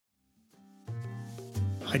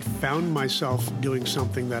I'd found myself doing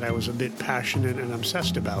something that I was a bit passionate and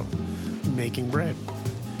obsessed about, making bread.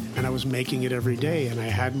 And I was making it every day, and I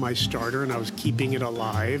had my starter, and I was keeping it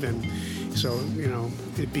alive. And so,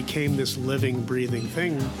 it became this living, breathing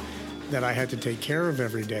thing that I had to take care of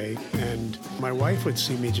every day. And my wife would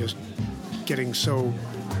see me just getting so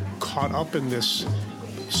caught up in this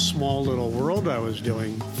small little world I was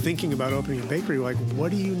doing, thinking about opening a bakery. Like,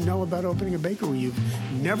 what do you know about opening a bakery? You've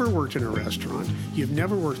never worked in a restaurant. You've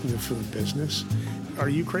never worked in the food business. Are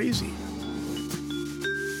you crazy?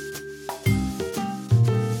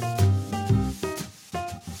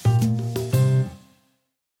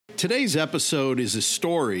 Today's episode is a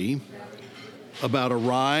story about a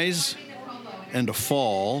rise and a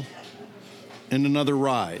fall and another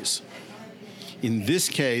rise. In this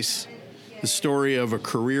case, the story of a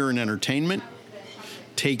career in entertainment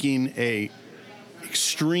taking a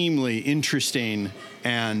extremely interesting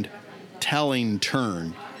and telling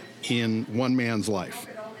turn in one man's life.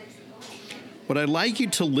 What I'd like you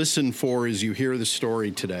to listen for as you hear the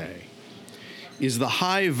story today is the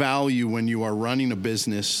high value when you are running a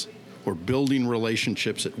business or building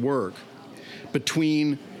relationships at work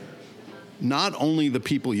between not only the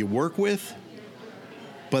people you work with,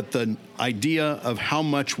 but the idea of how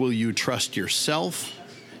much will you trust yourself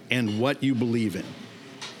and what you believe in.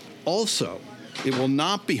 Also, it will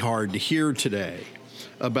not be hard to hear today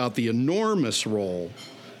about the enormous role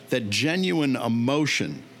that genuine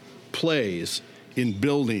emotion plays in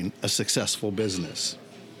building a successful business.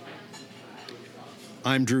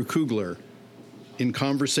 I'm Drew Kugler in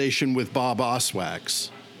conversation with Bob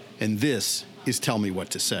Oswax, and this is Tell Me What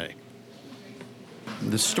to Say.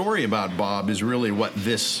 The story about Bob is really what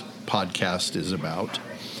this podcast is about.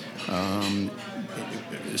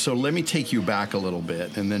 So let me take you back a little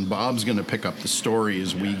bit, and then Bob's going to pick up the story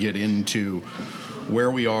as we get into where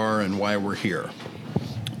we are and why we're here.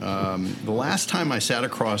 The last time I sat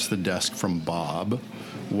across the desk from Bob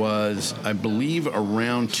was, I believe,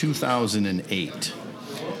 around 2008.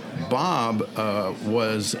 Bob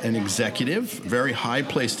was an executive, very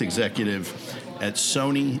high-placed executive at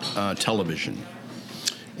Sony Television.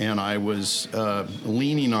 And I was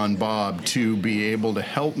leaning on Bob to be able to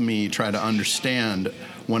help me try to understand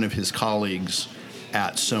one of his colleagues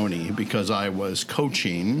at Sony, because I was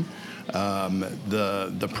coaching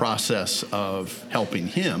the process of helping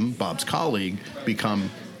him, Bob's colleague, become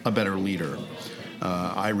a better leader.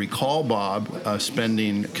 I recall Bob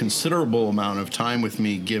spending a considerable amount of time with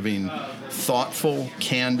me, giving thoughtful,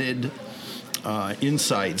 candid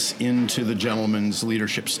insights into the gentleman's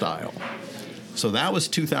leadership style. So that was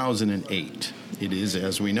 2008. It is,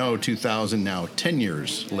 as we know, 2000 now, 10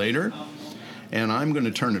 years later. And I'm going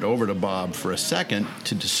to turn it over to Bob for a second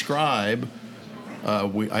to describe.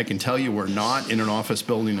 I can tell you we're not in an office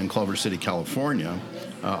building in Culver City, California.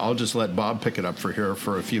 I'll just let Bob pick it up here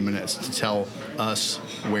for a few minutes to tell us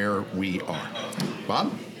where we are.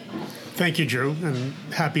 Bob? Thank you, Drew, and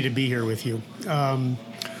happy to be here with you.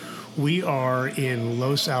 We are in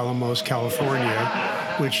Los Alamos, California,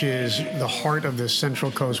 which is the heart of the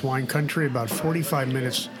Central Coast wine country, about 45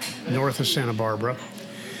 minutes north of Santa Barbara.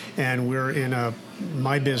 And we're in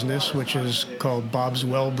my business, which is called Bob's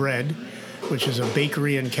Well Bread, which is a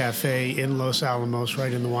bakery and cafe in Los Alamos,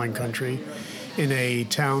 right in the wine country, in a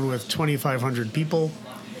town with 2,500 people,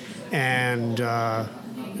 and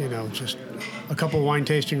just a couple wine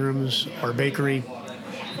tasting rooms, our bakery,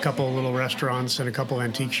 a couple little restaurants, and a couple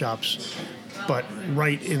antique shops, but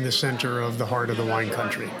right in the center of the heart of the wine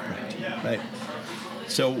country. Right.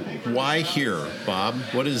 So why here, Bob?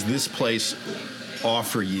 What does this place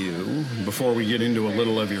offer you? Before we get into a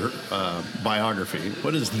little of your biography,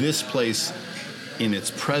 what does this place in its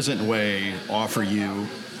present way offer you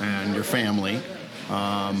and your family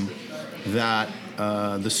that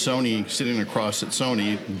the Sony, sitting across at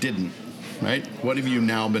Sony, didn't, right? What have you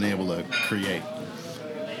now been able to create?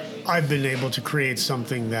 I've been able to create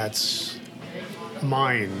something that's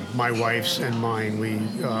mine, my wife's and mine. We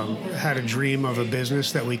had a dream of a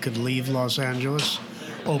business that we could leave Los Angeles,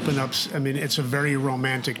 open up. I mean, it's a very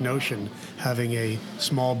romantic notion, having a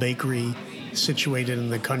small bakery situated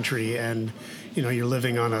in the country, and you're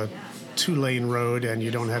living on a 2-lane road and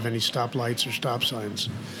you don't have any stoplights or stop signs.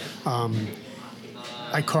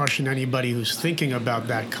 I caution anybody who's thinking about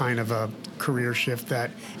that kind of a career shift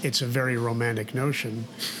that it's a very romantic notion,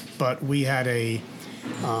 but we had a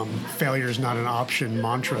failure is not an option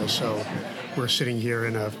mantra, so we're sitting here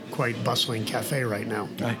in a quite bustling cafe right now.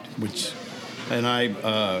 Right, and I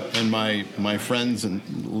and my friends and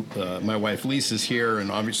my wife Lisa's here,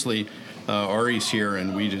 and obviously Ari's here,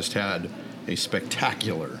 and we just had a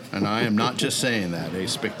spectacular, and I am not just saying that, a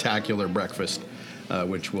spectacular breakfast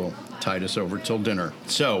which will tide us over till dinner.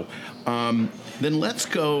 So then let's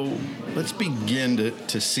begin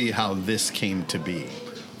to see how this came to be.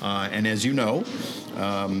 And as you know,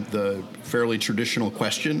 the fairly traditional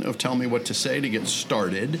question of tell me what to say to get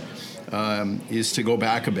started is to go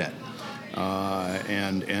back a bit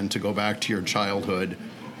and to go back to your childhood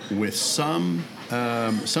with some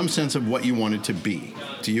sense of what you wanted to be.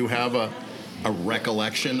 Do you have a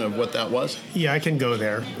recollection of what that was? Yeah, I can go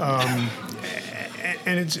there.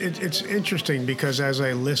 And it's interesting because as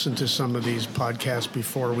I listened to some of these podcasts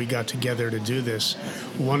before we got together to do this,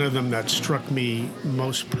 one of them that struck me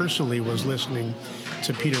most personally was listening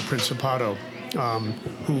to Peter Principato,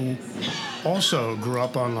 who also grew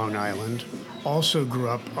up on Long Island, also grew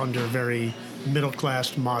up under very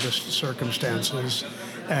middle-class, modest circumstances,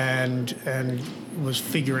 and was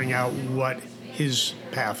figuring out what his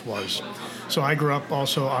path was. So I grew up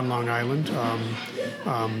also on Long Island,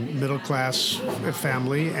 middle-class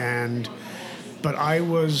family, but I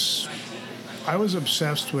was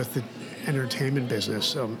obsessed with the entertainment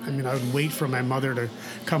business. I would wait for my mother to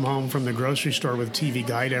come home from the grocery store with TV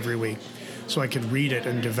Guide every week so I could read it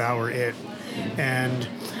and devour it. And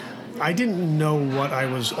I didn't know what I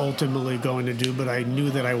was ultimately going to do, but I knew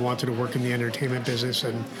that I wanted to work in the entertainment business,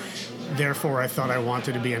 and therefore I thought I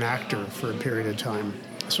wanted to be an actor for a period of time.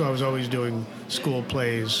 So I was always doing school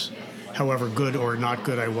plays. However good or not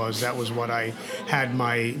good I was, that was what I had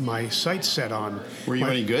my sights set on. Were you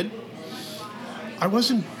any good? I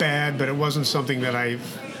wasn't bad, but it wasn't something that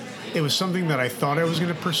it was something that I thought I was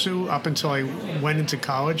going to pursue up until I went into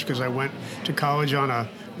college, because I went to college on a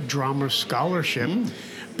drama scholarship,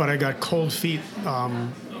 but I got cold feet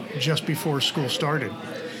just before school started.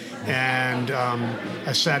 And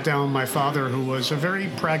I sat down with my father, who was a very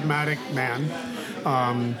pragmatic man,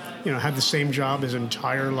 had the same job his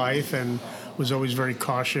entire life and was always very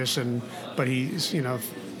cautious. But he,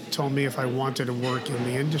 told me if I wanted to work in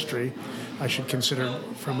the industry, I should consider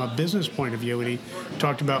from a business point of view. And he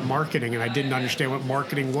talked about marketing, and I didn't understand what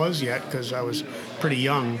marketing was yet because I was pretty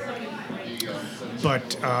young.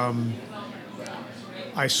 But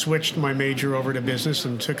I switched my major over to business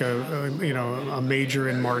and took a major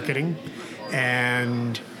in marketing.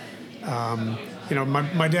 And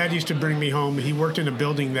my dad used to bring me home. He worked in a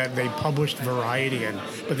building that they published Variety in,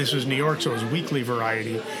 but this was New York, so it was weekly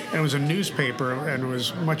Variety. And it was a newspaper, and it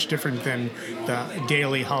was much different than the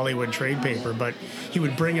daily Hollywood trade paper. But he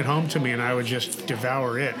would bring it home to me, and I would just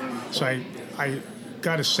devour it. So I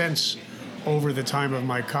got a sense over the time of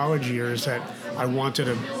my college years that I wanted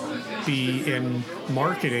to be in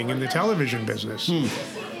marketing in the television business.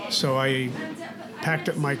 So I packed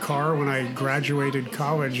up my car when I graduated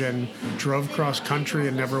college and drove cross country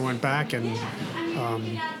and never went back, and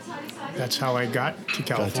that's how I got to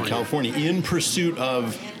California. In pursuit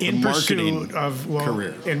of a marketing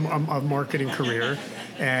career,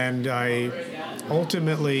 and I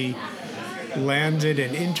ultimately landed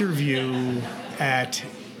an interview at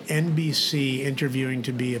NBC interviewing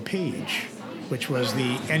to be a page, which was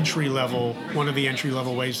one of the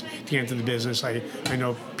entry-level ways to get into the business. I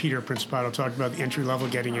know Peter Principato talked about the entry-level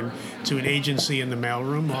getting into an agency in the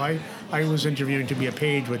mailroom. Well, I was interviewing to be a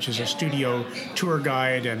page, which is a studio tour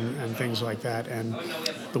guide and things like that. And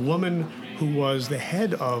the woman who was the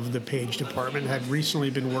head of the page department had recently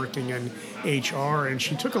been working in HR, and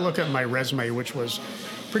she took a look at my resume, which was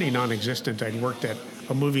pretty non-existent. I'd worked at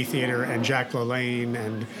a movie theater and Jack LaLanne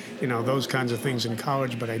and those kinds of things in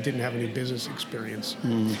college, but I didn't have any business experience.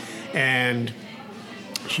 And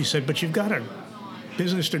she said, "But you've got a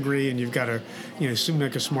business degree and you've got you seem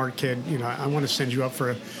like a smart kid. I want to send you up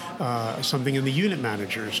for something in the unit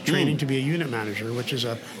managers training to be a unit manager, which is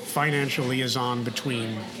a financial liaison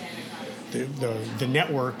between the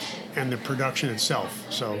network and the production itself.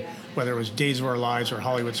 So whether it was Days of Our Lives or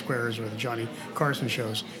Hollywood Squares or the Johnny Carson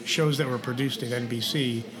shows that were produced at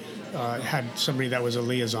NBC had somebody that was a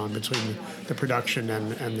liaison between the production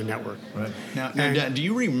and the network." Right. Now, Dad, do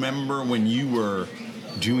you remember when you were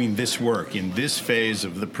doing this work in this phase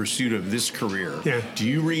of the pursuit of this career? Yeah. Do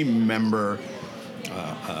you remember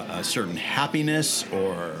a certain happiness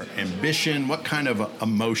or ambition? What kind of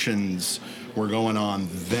emotions were going on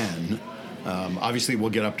then? Obviously, we'll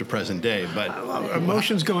get up to present day, but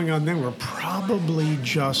emotions going on then were probably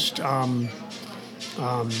just a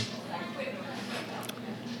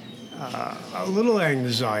little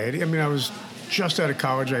anxiety. I was just out of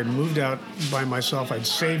college. I moved out by myself. I'd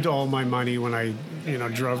saved all my money when I,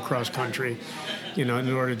 drove cross country, in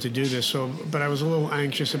order to do this. So, but I was a little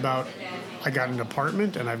anxious about. I got an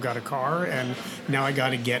apartment and I've got a car, and now I got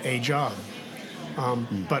to get a job.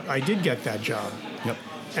 But I did get that job. Yep.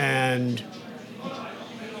 And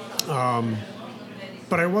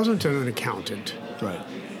But I wasn't an accountant Right.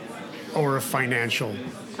 or a financial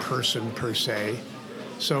person per se.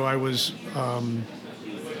 So I was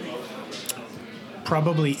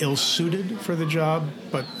probably ill-suited for the job,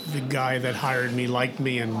 but the guy that hired me liked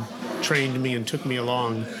me and trained me and took me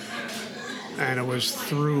along. And it was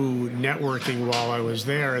through networking while I was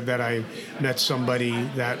there that I met somebody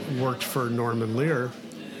that worked for Norman Lear,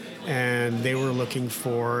 and they were looking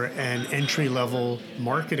for an entry-level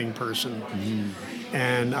marketing person.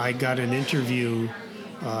 And I got an interview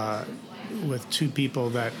with two people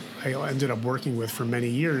that I ended up working with for many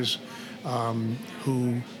years,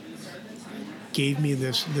 who gave me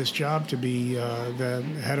this job to be the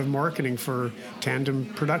head of marketing for Tandem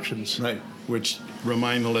Productions. Right. Which,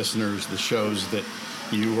 remind the listeners, the shows that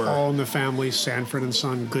you were... All in the Family, Sanford and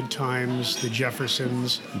Son, Good Times, The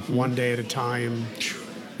Jeffersons, One Day at a Time.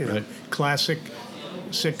 You know, Right. classic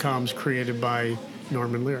sitcoms created by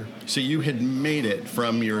Norman Lear. So you had made it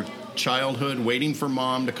from your childhood, waiting for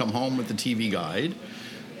mom to come home with the TV guide.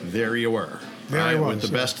 There you were. There I was, with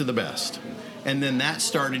the best of the best. And then that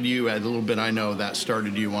started you, a little bit I know, that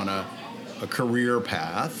started you on a career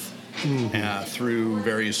path through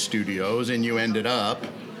various studios, and you ended up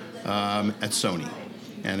at Sony.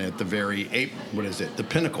 And at the the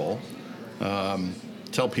pinnacle.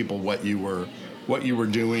 Tell people what you were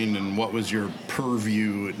doing and what was your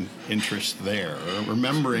purview and interest there.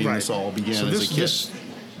 Remembering this all began as a kid.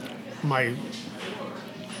 My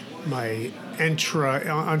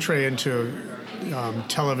entree into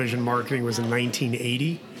television marketing was in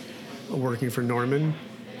 1980, working for Norman.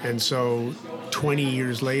 And so 20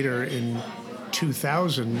 years later, in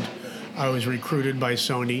 2000, I was recruited by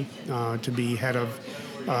Sony to be head of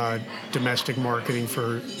domestic marketing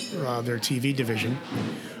for their TV division.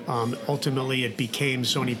 Ultimately, it became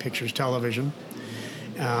Sony Pictures Television.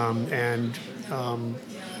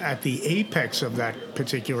 At the apex of that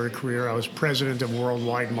particular career, I was president of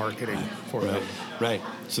worldwide marketing for them. Right.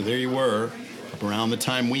 So there you were, around the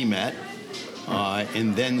time we met,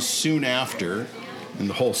 and then soon after, and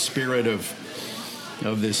the whole spirit of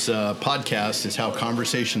this podcast is how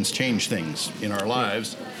conversations change things in our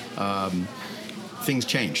lives. Things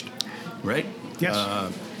changed, right? Yes.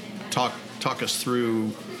 Talk us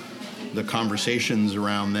through the conversations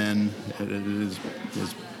around then, and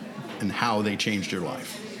how they changed your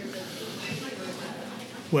life.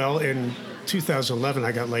 Well, in 2011,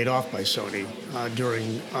 I got laid off by Sony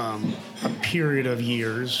during a period of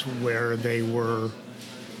years where they were,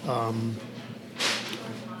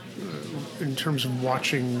 in terms of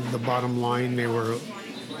watching the bottom line, they were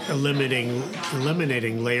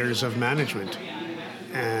eliminating layers of management.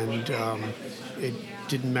 And it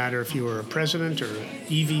didn't matter if you were a president or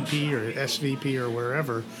EVP or SVP or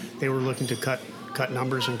wherever, they were looking to cut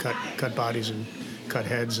numbers and cut bodies and cut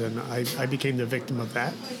heads, and I became the victim of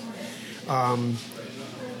that. One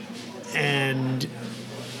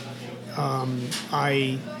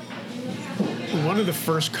of the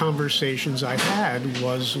first conversations I had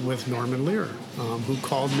was with Norman Lear, who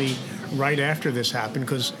called me right after this happened,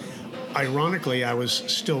 because ironically I was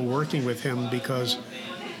still working with him because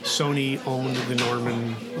Sony owned the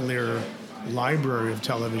Norman Lear library of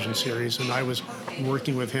television series, and I was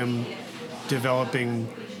working with him developing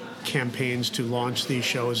campaigns to launch these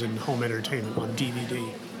shows in home entertainment on DVD.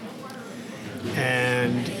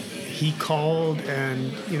 And he called,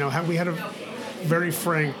 and we had a very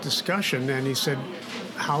frank discussion, and he said,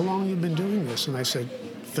 "How long have you been doing this?" And I said,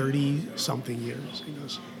 30-something years. He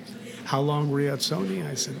goes, "How long were you at Sony?"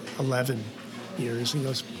 I said, 11 years. He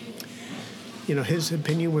goes, his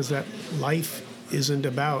opinion was that life isn't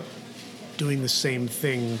about doing the same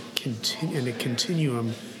thing in a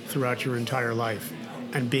continuum throughout your entire life.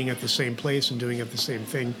 And being at the same place and doing the same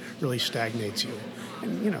thing really stagnates you.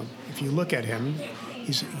 And, if you look at him,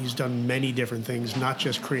 he's done many different things, not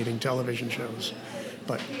just creating television shows,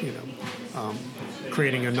 but,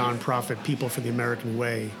 creating a nonprofit, People for the American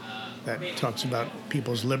Way, that talks about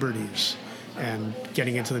people's liberties and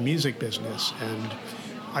getting into the music business. And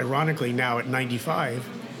ironically, now at 95,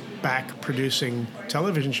 back producing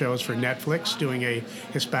television shows for Netflix, doing a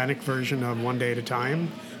Hispanic version of One Day at a Time,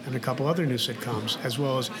 and a couple other new sitcoms, as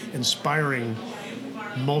well as inspiring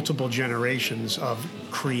multiple generations of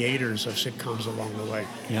creators of sitcoms along the way.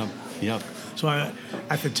 Yep. So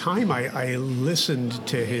at the time, I listened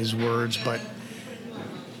to his words, but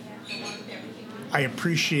I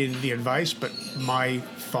appreciated the advice, but my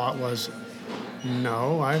thought was,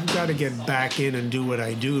 no, I've got to get back in and do what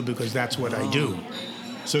I do, because that's what I do.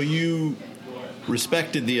 So you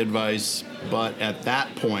respected the advice, but at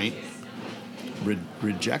that point,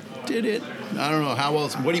 rejected it. I don't know how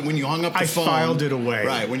else. When you hung up the phone, I filed it away.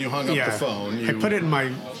 Right, when you hung up the phone, I put it in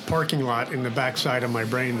my parking lot in the backside of my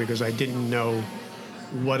brain because I didn't know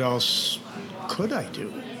what else could I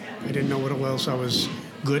do. I didn't know what else I was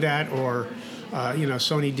good at, or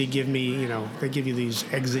Sony did give me, they give you these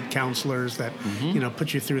exit counselors that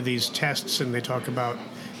put you through these tests, and they talk about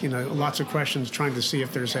lots of questions trying to see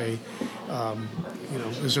if there's is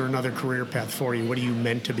there another career path for you? What are you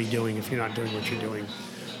meant to be doing if you're not doing what you're doing?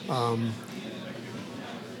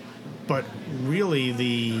 But really,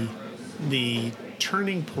 the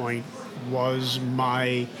turning point was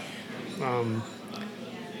my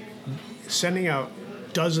sending out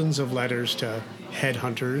dozens of letters to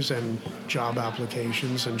headhunters and job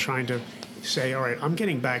applications and trying to say, all right, I'm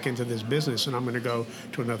getting back into this business and I'm going to go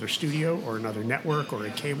to another studio or another network or a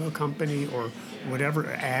cable company or whatever,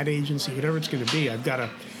 ad agency, whatever it's going to be. I've got to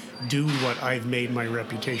do what I've made my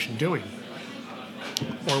reputation doing,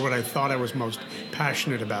 or what I thought I was most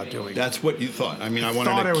passionate about doing. That's what you thought. I mean, I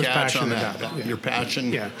wanted to catch on that. Your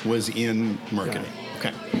passion was in marketing. Yeah.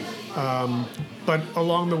 Okay. But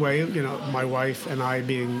along the way, my wife and I,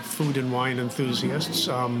 being food and wine enthusiasts,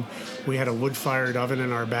 we had a wood-fired oven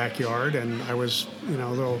in our backyard, and I was, a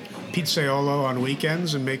little pizzaiolo on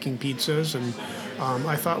weekends and making pizzas. And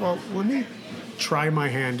I thought, well, let me try my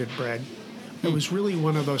hand at bread. It was really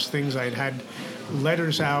one of those things. I'd had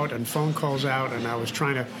letters out and phone calls out, and I was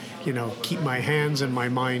trying to, keep my hands and my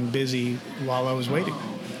mind busy while I was waiting.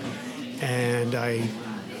 And I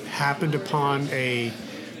happened upon a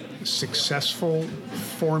successful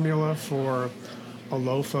formula for a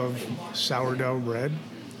loaf of sourdough bread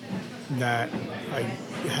that I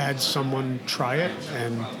had someone try it,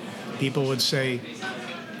 and people would say,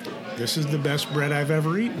 "This is the best bread I've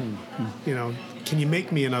ever eaten. Can you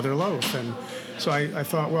make me another loaf?" And so I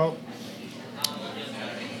thought, well,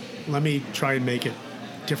 let me try and make it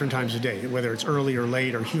different times of day, whether it's early or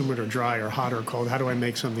late or humid or dry or hot or cold. How do I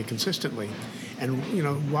make something consistently? And,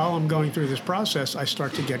 while I'm going through this process, I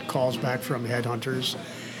start to get calls back from headhunters,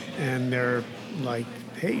 and they're like,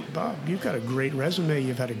 "Hey, Bob, you've got a great resume.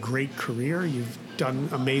 You've had a great career. You've done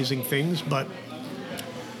amazing things, but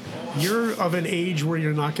you're of an age where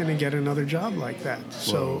you're not going to get another job like that." Whoa.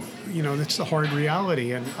 So, that's the hard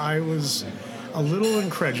reality. And I was a little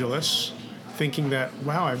incredulous, thinking that,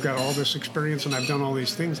 wow, I've got all this experience and I've done all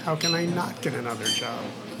these things. How can I not get another job?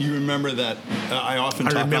 You remember that? I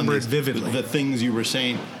remember it vividly. The things you were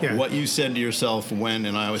saying, yeah. What you said to yourself when,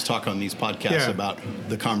 and I always talk on these podcasts about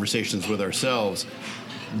the conversations with ourselves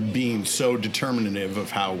being so determinative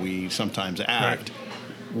of how we sometimes act.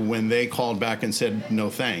 Right. When they called back and said, no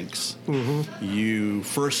thanks, you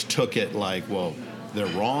first took it like, well, they're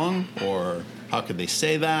wrong, or how could they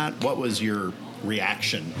say that? What was your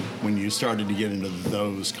reaction when you started to get into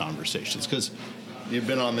those conversations? Because you've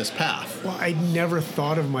been on this path. Well, I never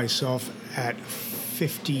thought of myself at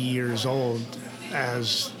 50 years old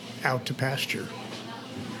as out to pasture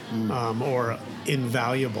or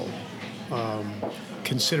invaluable,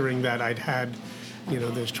 considering that I'd had,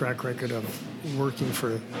 this track record of working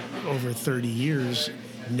for over 30 years,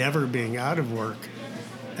 never being out of work,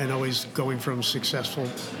 and always going from successful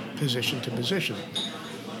position to position.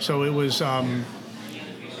 So it was, I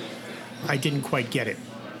didn't quite get it.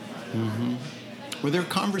 Mm-hmm. Were there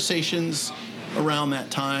conversations around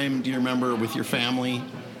that time, do you remember, with your family,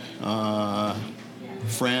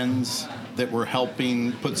 friends that were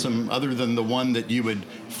helping put some, other than the one that you had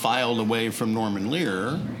filed away from Norman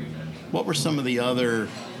Lear, what were some of the other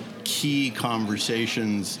key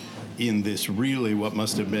conversations in this really what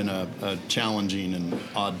must have been a challenging and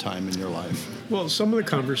odd time in your life? Well, some of the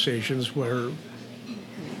conversations were,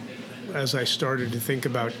 as I started to think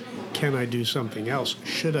about, can I do something else?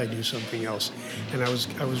 Should I do something else? And I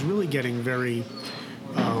was really getting very,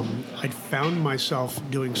 I'd found myself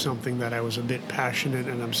doing something that I was a bit passionate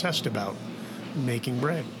and obsessed about, making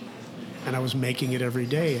bread. And I was making it every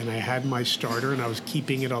day, and I had my starter, and I was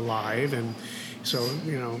keeping it alive. And so,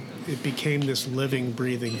 it became this living,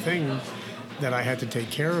 breathing thing that I had to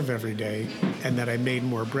take care of every day, and that I made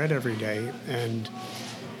more bread every day.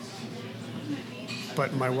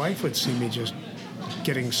 But my wife would see me just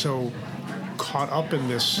getting so caught up in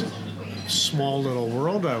this small little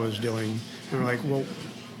world I was doing. And we're like, well,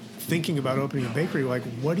 thinking about opening a bakery, like,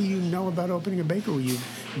 what do you know about opening a bakery? You've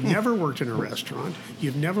never worked in a restaurant.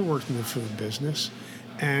 You've never worked in the food business.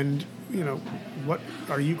 And, what,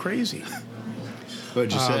 are you crazy? What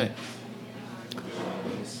did you say?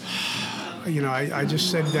 I just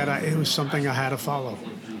said that it was something I had to follow.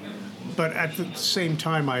 But at the same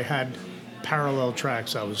time, I had parallel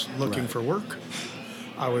tracks. I was looking for work.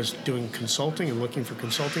 I was doing consulting and looking for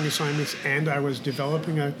consulting assignments, and I was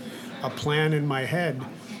developing a plan in my head,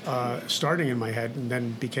 starting in my head, and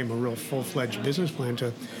then became a real full-fledged business plan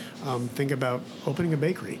to think about opening a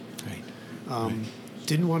bakery. Right.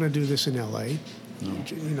 Didn't want to do this in L.A. No.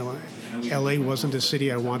 You know, L.A. wasn't a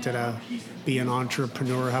city I wanted to be an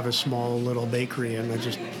entrepreneur, have a small little bakery, and I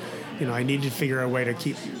just, I needed to figure out a way to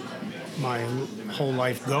keep my whole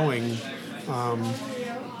life going.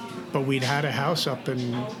 But we'd had a house up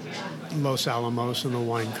in Los Alamos in the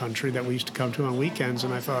wine country that we used to come to on weekends,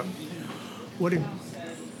 and I thought, what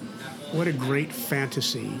a great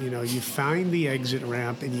fantasy. You find the exit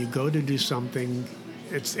ramp and you go to do something.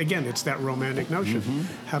 It's that romantic notion.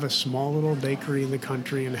 Mm-hmm. Have a small little bakery in the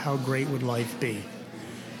country, and how great would life be?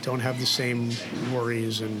 Don't have the same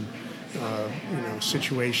worries and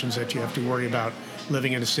situations that you have to worry about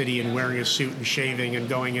living in a city and wearing a suit and shaving and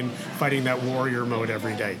going and fighting that warrior mode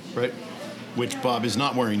every day. Right. Which Bob is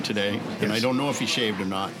not wearing today, and Yes. I don't know if he shaved or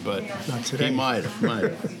not, but Not today. he might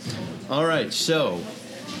have. All right, so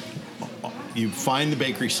you find the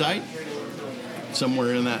bakery site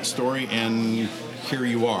somewhere in that story, and here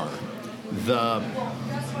you are.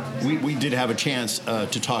 We did have a chance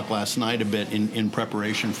to talk last night a bit in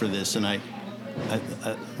preparation for this, and I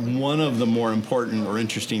one of the more important or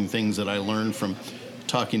interesting things that I learned from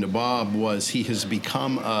talking to Bob was he has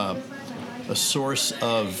become a source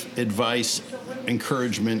of advice,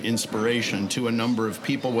 encouragement, inspiration to a number of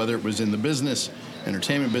people, whether it was in the business,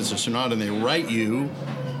 entertainment business or not, and they write you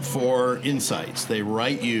for insights. They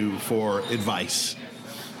write you for advice.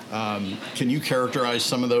 Can you characterize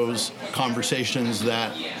some of those conversations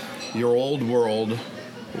that your old world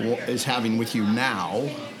is having with you now,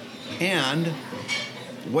 and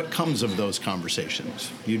what comes of those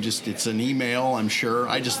conversations? It's an email, I'm sure.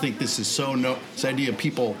 I just think this is this idea of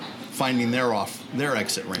people finding their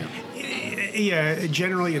exit ramp. Yeah,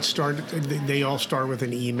 generally they all start with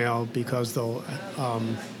an email because they'll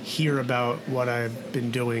hear about what I've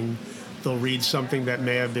been doing. They'll read something that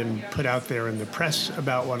may have been put out there in the press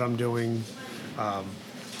about what I'm doing.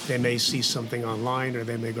 They may see something online, or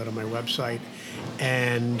they may go to my website.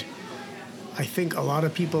 And I think a lot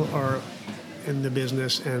of people are in the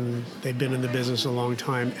business, and they've been in the business a long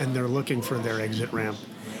time, and they're looking for their exit ramp,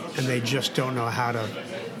 and they just don't know how to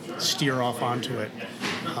steer off onto it.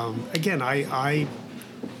 Again, I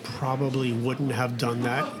probably wouldn't have done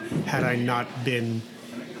that had I not been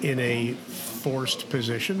in a forced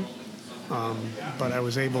position. But I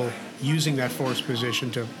was able, using that forced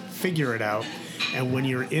position, to figure it out. And when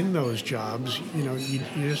you're in those jobs,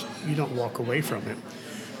 you don't walk away from it.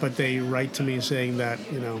 But they write to me saying that,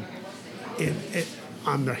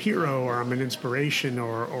 I'm a hero, or I'm an inspiration,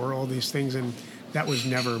 or all these things, and that was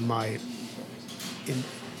never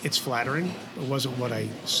it's flattering. It wasn't what I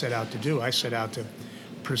set out to do. I set out to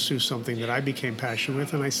pursue something that I became passionate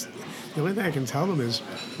with, and the only thing I can tell them is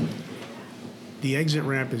the exit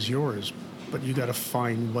ramp is yours, but you got to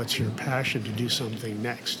find what's your passion to do something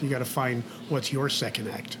next. You got to find what's your second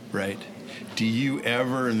act. Right. Do you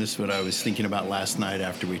ever, and this is what I was thinking about last night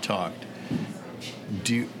after we talked,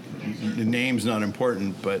 the name's not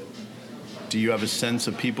important, but do you have a sense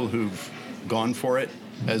of people who've gone for it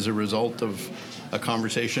as a result of a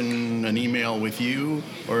conversation, an email with you?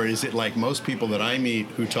 Or is it like most people that I meet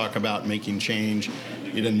who talk about making change,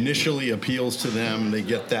 it initially appeals to them, they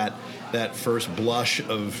get that first blush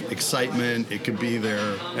of excitement, it could be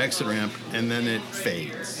their exit ramp, and then it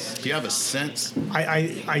fades? Do you have a sense?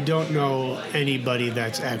 I don't know anybody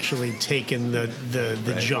that's actually taken the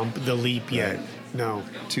Right. jump, the leap yet. Right. No.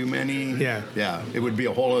 Too many? Yeah. It would be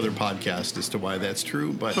a whole other podcast as to why that's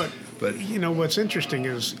true, but What's interesting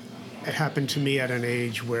is it happened to me at an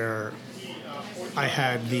age where I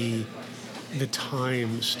had the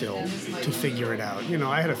time still to figure it out.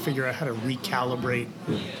 I had to figure out how to recalibrate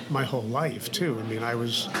my whole life too. I mean, I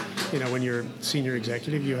was, when you're senior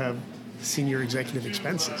executive, you have senior executive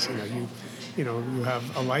expenses. You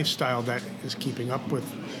have a lifestyle that is keeping up with,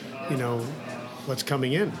 what's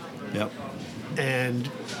coming in. Yep. And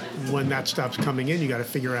when that stops coming in, you got to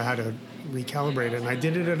figure out how to recalibrate it. And I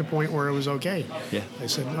did it at a point where it was okay. Yeah. I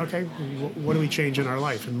said, okay, what do we change in our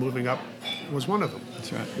life? And moving up was one of them.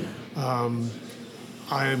 That's right.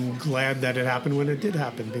 I'm glad that it happened when it did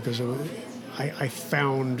happen, because I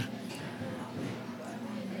found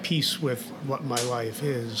peace with what my life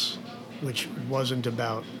is, which wasn't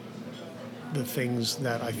about the things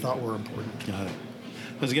that I thought were important. Got it.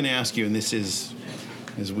 I was going to ask you, and this is,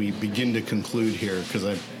 as we begin to conclude here,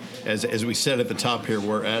 because as we said at the top here,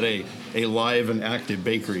 we're at a live and active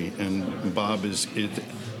bakery, and Bob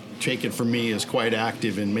take it from me, is quite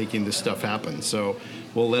active in making this stuff happen. So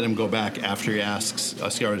we'll let him go back after he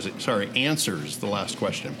answers the last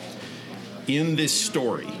question. In this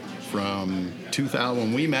story from 2000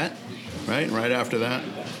 when we met, right after that,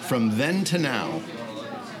 from then to now,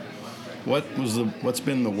 what's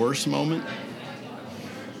been the worst moment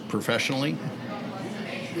professionally,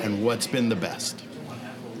 and what's been the best?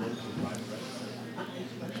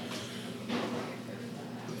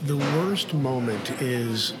 The worst moment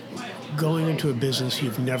is going into a business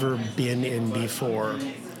you've never been in before.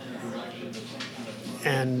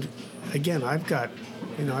 And again, I've got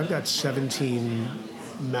 17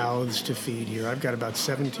 mouths to feed here. I've got about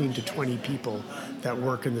 17 to 20 people that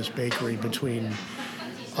work in this bakery, between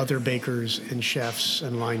other bakers and chefs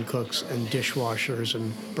and line cooks and dishwashers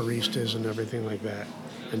and baristas and everything like that,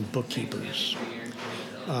 and bookkeepers.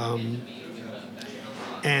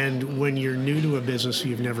 And when you're new to a business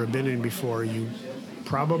you've never been in before, you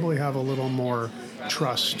probably have a little more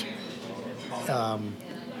trust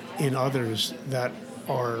in others that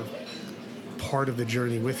are part of the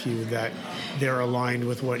journey with you, that they're aligned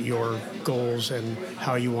with what your goals and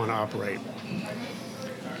how you want to operate.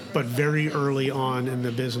 But very early on in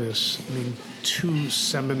the business, I mean, two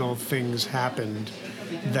seminal things happened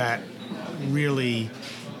that really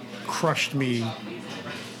crushed me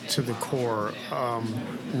to the core.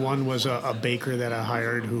 One was a baker that I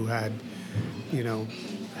hired who had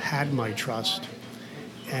my trust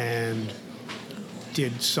and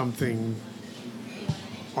did something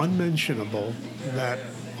unmentionable that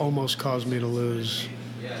almost caused me to lose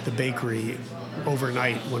the bakery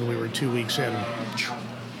overnight when we were 2 weeks in.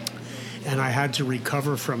 And I had to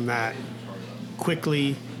recover from that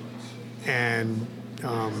quickly and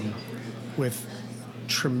with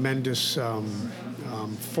tremendous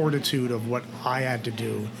fortitude of what I had to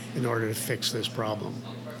do in order to fix this problem,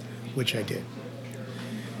 which I did.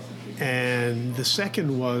 And the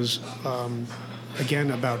second was,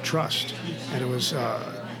 again, about trust. And it was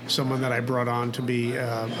someone that I brought on to be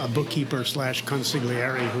a bookkeeper /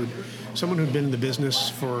 consigliere, someone who'd been in the business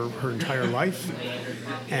for her entire life,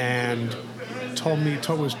 and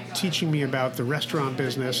was teaching me about the restaurant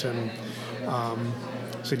business, and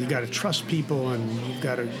said you got to trust people and you've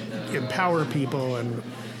got to empower people,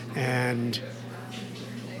 and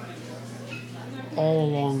all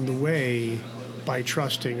along the way, by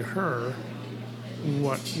trusting her,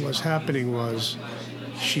 what was happening was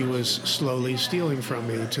she was slowly stealing from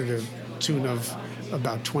me to the tune of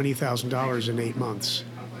about $20,000 in 8 months.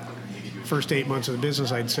 First 8 months of the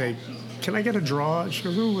business, I'd say, "Can I get a draw?" She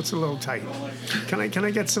goes, "Ooh, it's a little tight." Can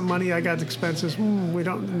I get some money? I got expenses. We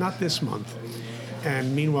don't, not this month.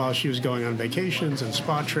 And meanwhile, she was going on vacations and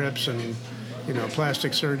spa trips and,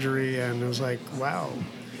 plastic surgery. And it was like, wow.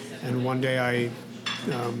 And one day I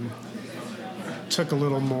took a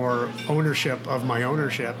little more ownership of my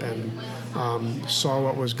ownership and saw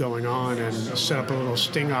what was going on and set up a little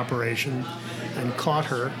sting operation and caught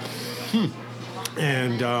her.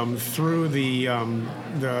 And through the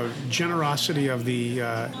generosity of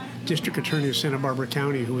the district attorney of Santa Barbara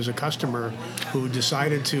County, who was a customer who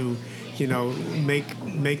decided to,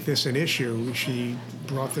 make this an issue, she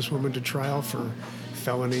brought this woman to trial for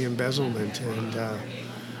felony embezzlement and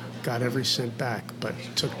got every cent back, but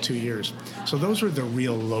it took 2 years. So those were the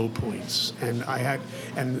real low points, and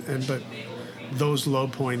but those low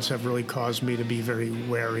points have really caused me to be very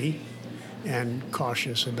wary and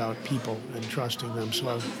cautious about people and trusting them.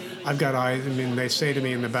 So I've got eyes. I mean, they say to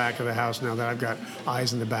me in the back of the house now that I've got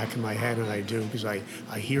eyes in the back of my head, and I do, because I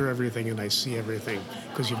hear everything and I see everything,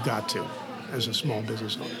 because you've got to, as a small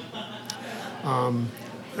business owner.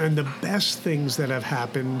 And the best things that have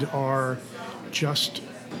happened are just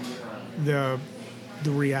the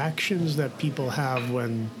reactions that people have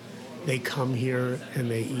when they come here and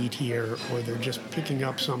they eat here, or they're just picking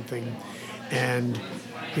up something. And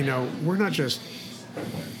it's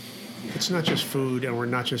not just food, and we're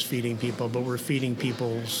not just feeding people, but we're feeding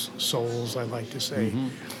people's souls, I like to say. Mm-hmm.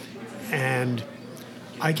 And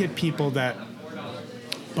I get people that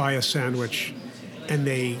buy a sandwich and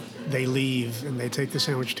they leave and they take the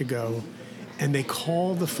sandwich to go, and they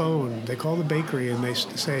call the bakery, and they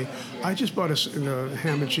say, "I just bought a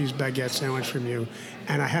ham and cheese baguette sandwich from you,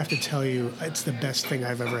 and I have to tell you, it's the best thing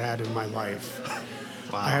I've ever had in my life."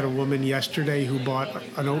 Wow. I had a woman yesterday who bought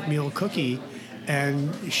an oatmeal cookie,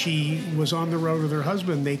 and she was on the road with her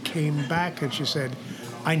husband. They came back, and she said,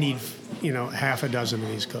 "I need, half a dozen of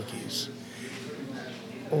these cookies."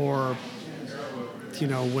 Or,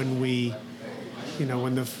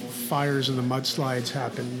 when the fires and the mudslides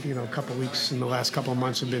happened, a couple of weeks in the last couple of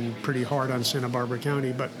months have been pretty hard on Santa Barbara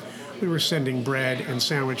County, but we were sending bread and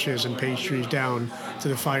sandwiches and pastries down to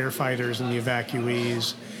the firefighters and the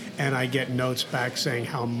evacuees. and I get notes back saying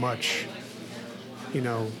how much,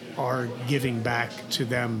 our giving back to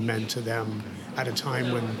them meant to them at a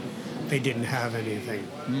time when they didn't have anything.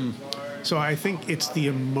 So I think it's the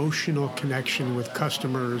emotional connection with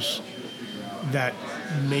customers that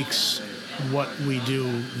makes what we do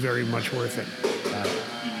very much worth it.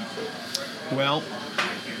 Well,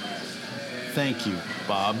 thank you,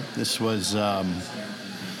 Bob. This was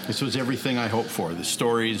everything I hoped for. The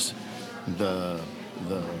stories, the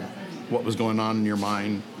what was going on in your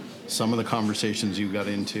mind, some of the conversations you got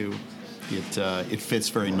into. It fits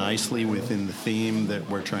very nicely within the theme that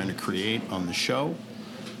we're trying to create on the show.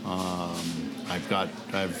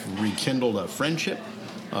 I've rekindled a friendship,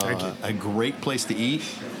 a great place to eat.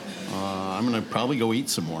 I'm going to probably go eat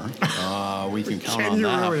some more. We can count on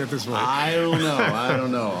that. Really at this point? I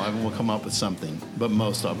don't know. We'll come up with something. But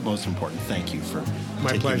most important, thank you for My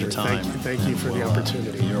taking pleasure. the time. Thank you for the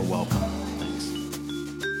opportunity. You're welcome.